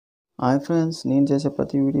Hi friends, నేను చేసే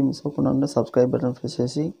ప్రతి వీడియో మిస్ అవ్వకుండా సబ్స్క్రైబ్ బటన్ ప్రెస్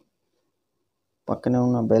చేసి పక్కనే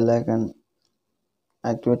ఉన్న బెల్ ఐకాన్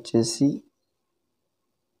యాక్టివేట్ చేసి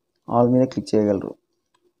ఆల్ మీద క్లిక్ చేయగలరు.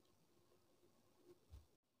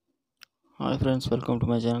 Hi friends, welcome to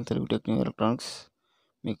my channel Telugu technical electronics.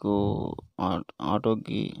 మీకు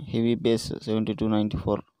ఆటోకి heavy base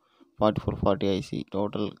 7294 4440 IC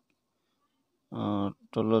total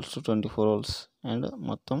 12 volts to 24 volts and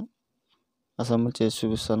మొత్తం అసెంబుల్ చేసి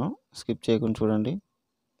చూపిస్తాను. స్కిప్ చేయకుండా చూడండి.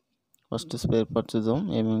 ఫస్ట్ స్పేర్ పార్ట్స్ చూద్దాం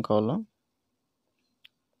ఏమేమి కావాలో.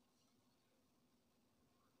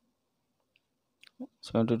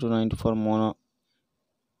 సెవెంటీ టూ 94 మోనో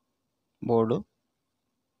బోర్డు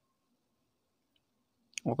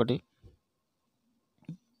ఒకటి,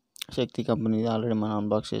 శక్తి కంపెనీది, ఆల్రెడీ మనం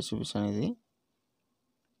అన్బాక్స్ చేసి చూపిస్తాను. ఇది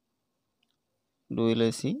డ్యూయల్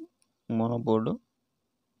ఏసీ మోనో బోర్డు.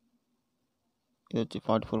 ఇది వచ్చి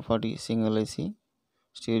 4440 సింగిల్ ఏసీ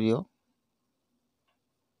స్టీరియో.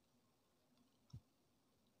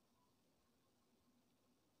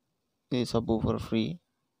 ఇది sub woofer free.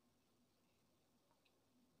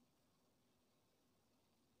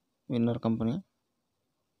 Winner company.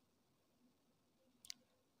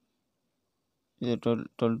 ఇది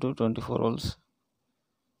 12 to 24 volts.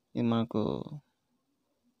 ఇది మనకు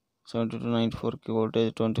 7294కి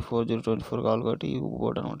వోల్టేజ్ 24 కావాలి కాబట్టి ఈ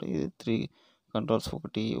బోర్డ్ అనమాట. ఇది 3 కంట్రోల్స్,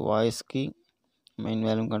 ఒకటి వాయిస్కి మెయిన్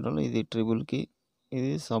వాల్యూమ్ కంట్రోల్, ఇది ట్రిబుల్కి,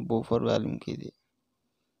 ఇది సబ్ ఊఫర్ వాల్యూమ్కి. ఇది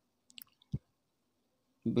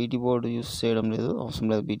బీటీ బోర్డు యూస్ చేయడం లేదు, అవసరం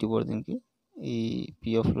లేదు బీటీ బోర్డు దీనికి. ఈ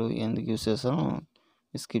పిఎఫ్లు ఎందుకు యూస్ చేస్తానో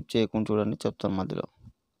స్కిప్ చేయకుండా చూడండి, చెప్తాను మధ్యలో.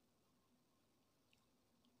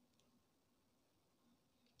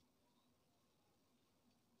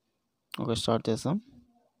 ఓకే, స్టార్ట్ చేస్తాం.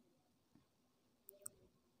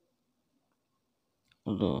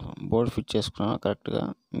 బోర్డు ఫిట్ చేసుకున్నాను కరెక్ట్గా.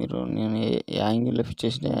 నేను ఏ యాంగిల్లో ఫిట్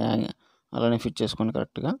చేసిన అలానే ఫిట్ చేసుకోండి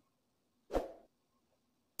కరెక్ట్గా.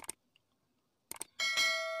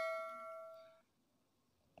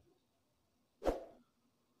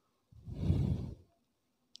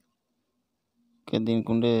 ఓకే,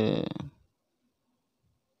 దీనికి ఉండే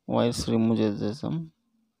వైర్స్ రిమూవ్ చేసేసాం.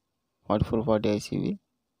 4440 ఐసీవి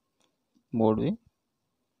బోర్డువి.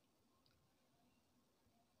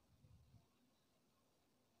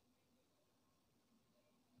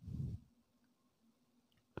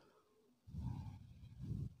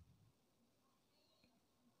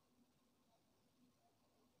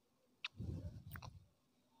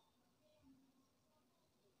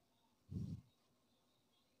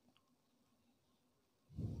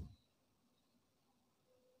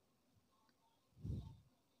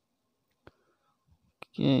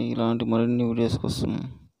 ఇలాంటి మరిన్ని వీడియోస్ కోసం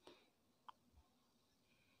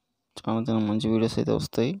చాలా మంచి వీడియోస్ అయితే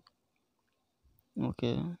వస్తాయి.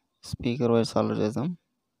 ఓకే, స్పీకర్ వైర్ సాల్వ్ చేద్దాం.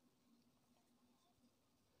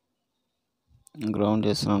 గ్రౌండ్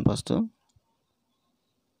చేస్తున్నాను first.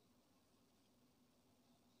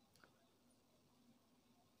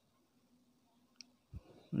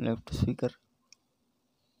 Left speaker,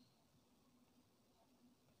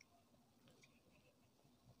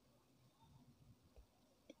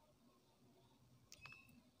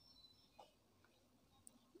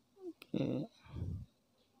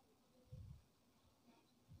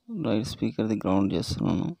 right స్పీకర్ది ground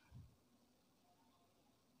చేస్తున్నాను.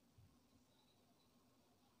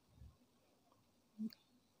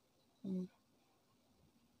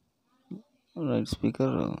 రైట్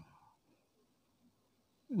స్పీకర్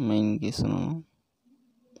మెయిన్కి ఇస్తున్నాను,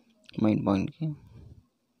 మెయిన్ పాయింట్కి.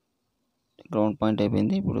 గ్రౌండ్ పాయింట్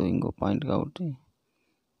అయిపోయింది, ఇప్పుడు ఇంకో పాయింట్ కాబట్టి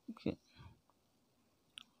ఓకే.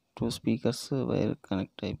 2 స్పీకర్స్ వైర్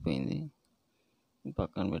కనెక్ట్ అయిపోయింది,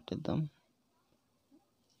 పక్కన పెట్టేద్దాం.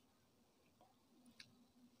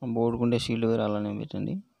 బోర్డుకుండే షీల్డ్ వైర్ అలానే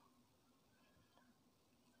పెట్టండి.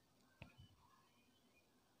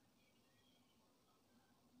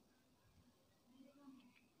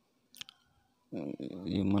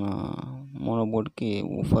 ఇది మన మోనో బోర్డ్కి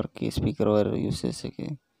ఊఫర్కి స్పీకర్ వైర్ యూస్ చేసేకి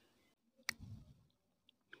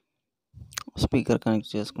స్పీకర్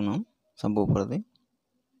కనెక్ట్ చేసుకున్నాం, సబ్ ఊఫర్ది.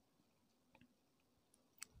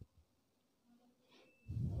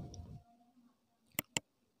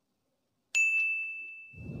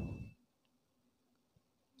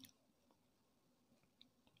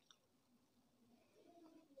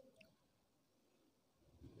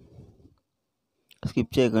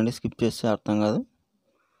 స్కిప్ చేయకండి, స్కిప్ చేస్తే అర్థం కాదు.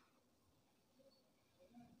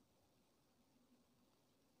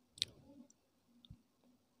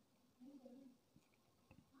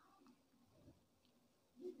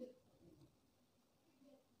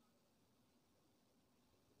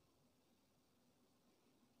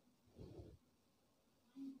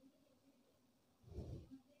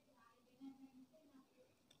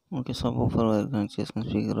 Okay, sub woofer wire connect చేసుకున్న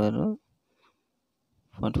speaker wire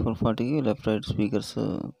 4440కి left right speakers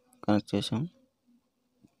connect చేసాం.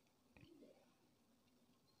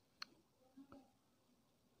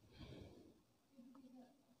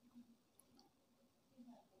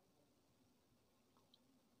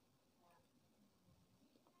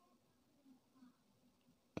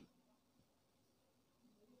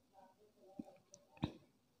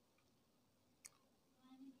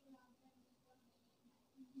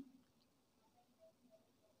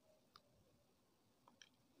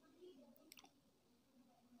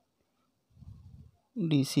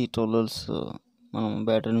 DC 12 volts మనం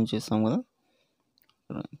బ్యాటరీ నుంచి ఇస్తాం కదా,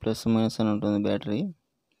 ప్లస్ మైనస్ అని ఉంటుంది బ్యాటరీ,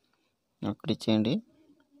 అక్కడ ఇచ్చేయండి.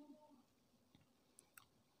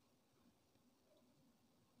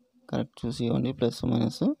 కరెక్ట్ చూసి ఇవ్వండి. ప్లస్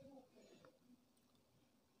మైనస్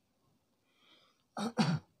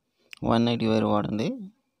 180 వైర్ వాడండి.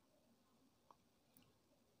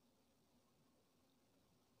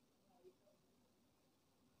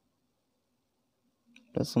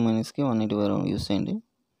 ప్లస్ మైనస్కి 180 వైర్ యూస్ చేయండి.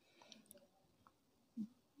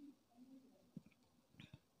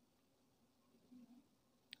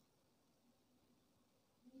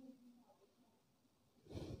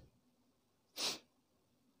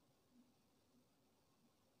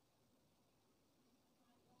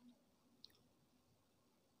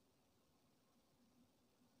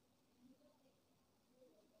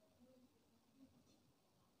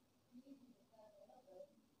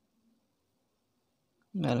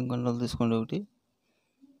 వాల్యూమ్ కంట్రోల్ తీసుకోండి ఒకటి,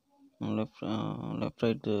 లెఫ్ట్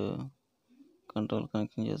రైట్ కంట్రోల్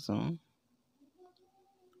కనెక్షన్ చేస్తాము.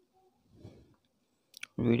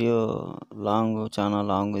 వీడియో చాలా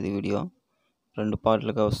లాంగ్ ఇది వీడియో, 2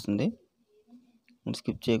 పార్ట్లుగా వస్తుంది.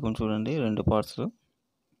 స్కిప్ చేయకుండా చూడండి, 2 పార్ట్స్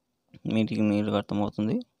మీటింగ్ నీట్గా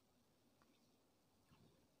అర్థమవుతుంది.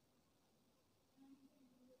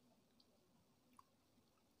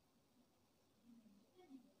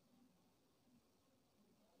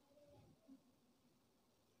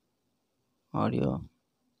 ఆడియో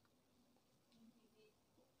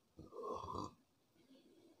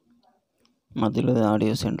మధ్యలో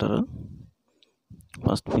audio centre,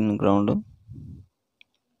 first pin ground,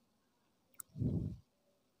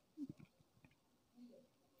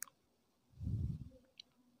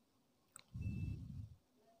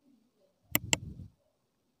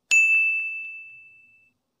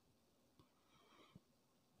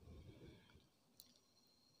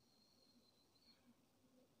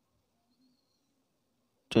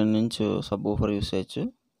 ten inch sub woofer use చేయొచ్చు,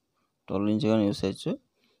 12 ఇంచ్ కానీ యూస్ చేయొచ్చు.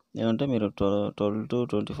 ఏమంటే మీరు 12 to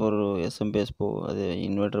 24 SMPS అదే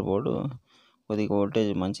ఇన్వర్టర్ బోర్డు కొద్దిగా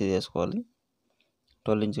వోల్టేజ్ మంచిది వేసుకోవాలి.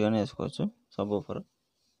 12 ఇంచ్ కానీ వేసుకోవచ్చు. సబ్ ఊఫర్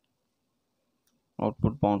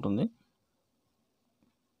అవుట్పుట్ బాగుంటుంది.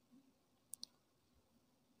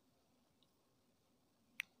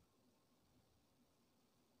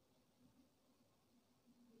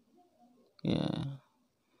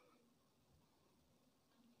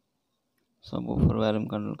 Sub woofer volume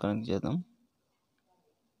control connect చేద్దాం.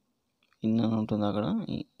 ఇన్ అని ఉంటుంది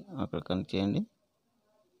అక్కడ కనెక్ట్ చేయండి.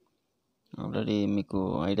 ఆల్రెడీ మీకు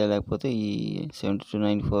ఐడియా లేకపోతే ఈ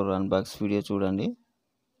 7294 అన్బాక్స్ వీడియో చూడండి.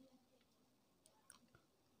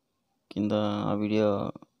 కింద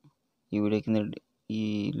ఈ వీడియో కింద ఈ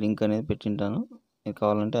లింక్ అనేది పెట్టింటాను, మీకు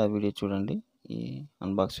కావాలంటే ఆ వీడియో చూడండి, ఈ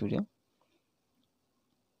unbox video.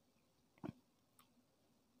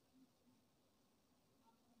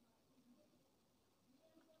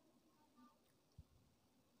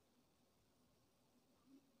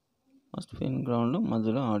 First pin ground,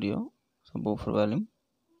 మధ్యలో ఆడియో, సబ్ ఊఫర్ వాల్యూమ్.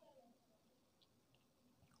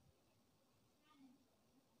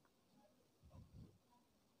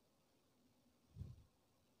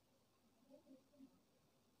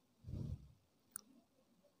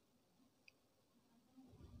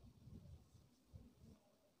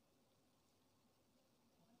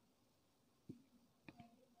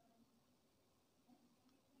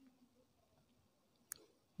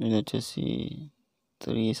 ఇది వచ్చేసి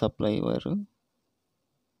 3 సప్లై వైరు,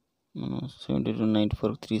 మనం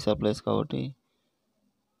 7294 3 సప్లైస్ కాబట్టి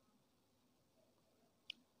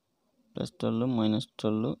 +12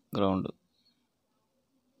 -12 గ్రౌండ్.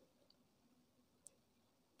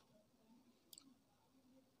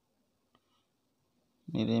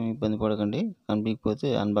 మీరేమి ఇబ్బంది పడకండి, కనిపించకపోతే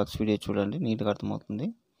అన్బాక్స్ వీడియో చూడండి, నీట్గా అర్థమవుతుంది.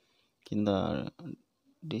 కింద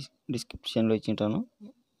డిస్క్రిప్షన్లో ఇచ్చింటాను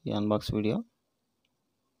ఈ అన్బాక్స్ వీడియో.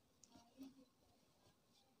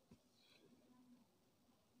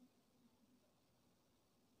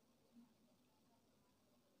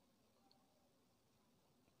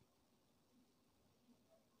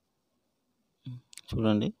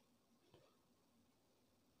 చూడండి.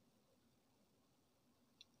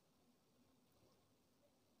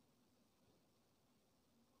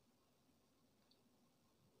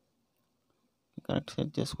 కరెక్ట్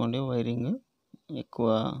సెట్ చేసుకోండి. వైరింగ్ ఎక్కువ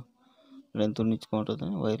లెంత్ ఉండించుకుంటుంది.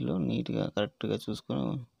 వైర్లు నీట్గా కరెక్ట్గా చూసుకొని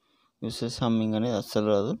యూస్ చేసి హమ్మింగ్ అనేది అస్సలు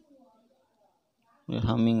రాదు.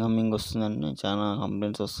 హమ్మింగ్ వస్తుందని చాలా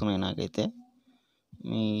కంప్లైంట్స్ వస్తున్నాయి నాకైతే.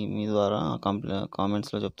 మీ ద్వారా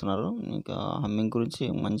కామెంట్స్లో చెప్తున్నారు. ఇంకా హమ్మింగ్ గురించి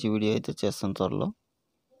మంచి వీడియో అయితే చేస్తాను త్వరలో.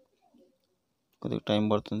 కొద్దిగా టైం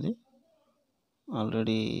పడుతుంది.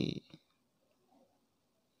 ఆల్రెడీ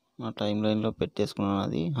నా టైం లైన్లో పెట్టేసుకున్నాను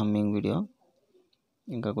అది హమ్మింగ్ వీడియో.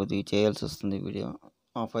 ఇంకా కొద్దిగా చేయాల్సి వస్తుంది. వీడియో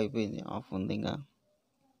ఆఫ్ అయిపోయింది, ఆఫ్ ఉంది. ఇంకా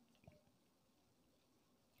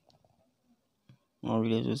ఆ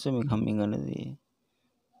వీడియో చూస్తే మీకు హమ్మింగ్ అనేది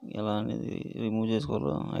ఎలా అనేది రిమూవ్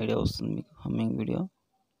చేసుకోవాలో ఐడియా వస్తుంది మీకు. Humming video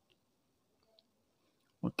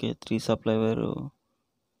okay. 3 supply wire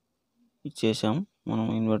ఇచ్చేసాం మనం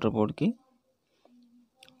inverter బోర్డ్కి.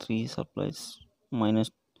 3 supplies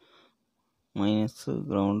minus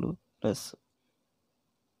ground plus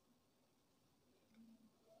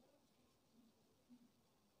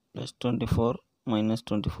 +24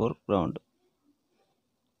 -24 ground.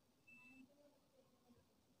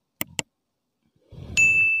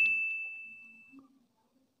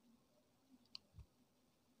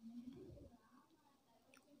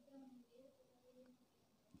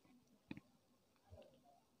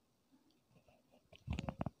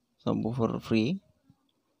 Subwoofer free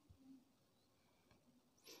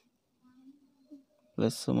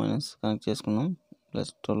plus minus connect చేసుకున్నాం.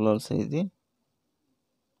 +12 వోల్ట్స్ ఇది.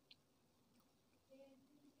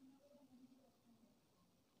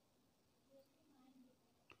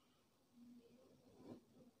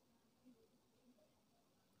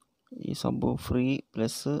 ఈ సబ్బు ఫ్రీ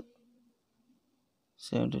ప్లస్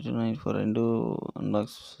 7294 రెండు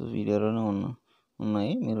అన్బాక్స్ వీడియోలోనే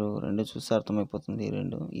ఉన్నాయి. మీరు రెండు చూస్తే అర్థమైపోతుంది. ఈ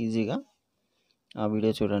రెండు ఈజీగా ఆ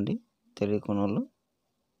వీడియో చూడండి తెలియకున్న వాళ్ళు.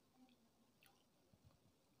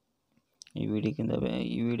 ఈ వీడియో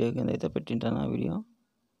కింద అయితే పెట్టింటాను ఆ వీడియో.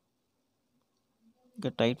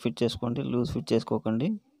 ఇంకా టైట్ ఫిట్ చేసుకోండి, లూజ్ ఫిట్ చేసుకోకండి.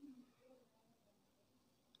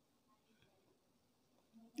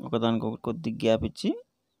 ఒకదానికి ఒక కొద్ది గ్యాప్ ఇచ్చి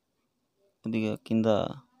కొద్దిగా కింద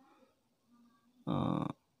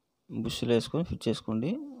బుష్లు వేసుకొని ఫిట్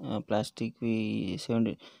చేసుకోండి. ప్లాస్టిక్వి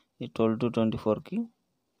 12 to 24కి,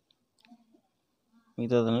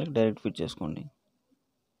 మిగతా దానికి డైరెక్ట్ ఫిట్ చేసుకోండి.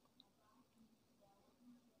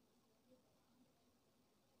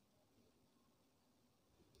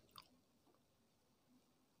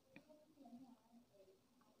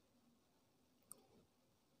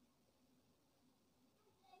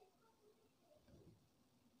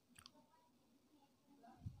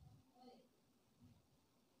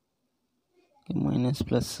 Minus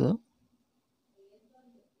plus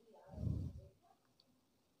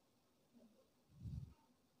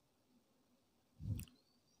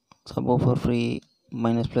subwoofer free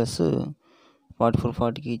 -plus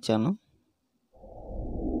 4440కి ఇచ్చాను.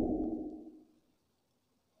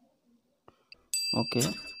 ఓకే.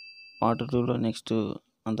 పార్ట్ 2లో నెక్స్ట్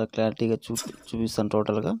అంత క్లారిటీగా చూపిస్తాను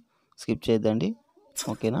టోటల్గా. స్కిప్ చేయొద్దండి.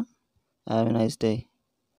 ఓకేనా? Have a nice day.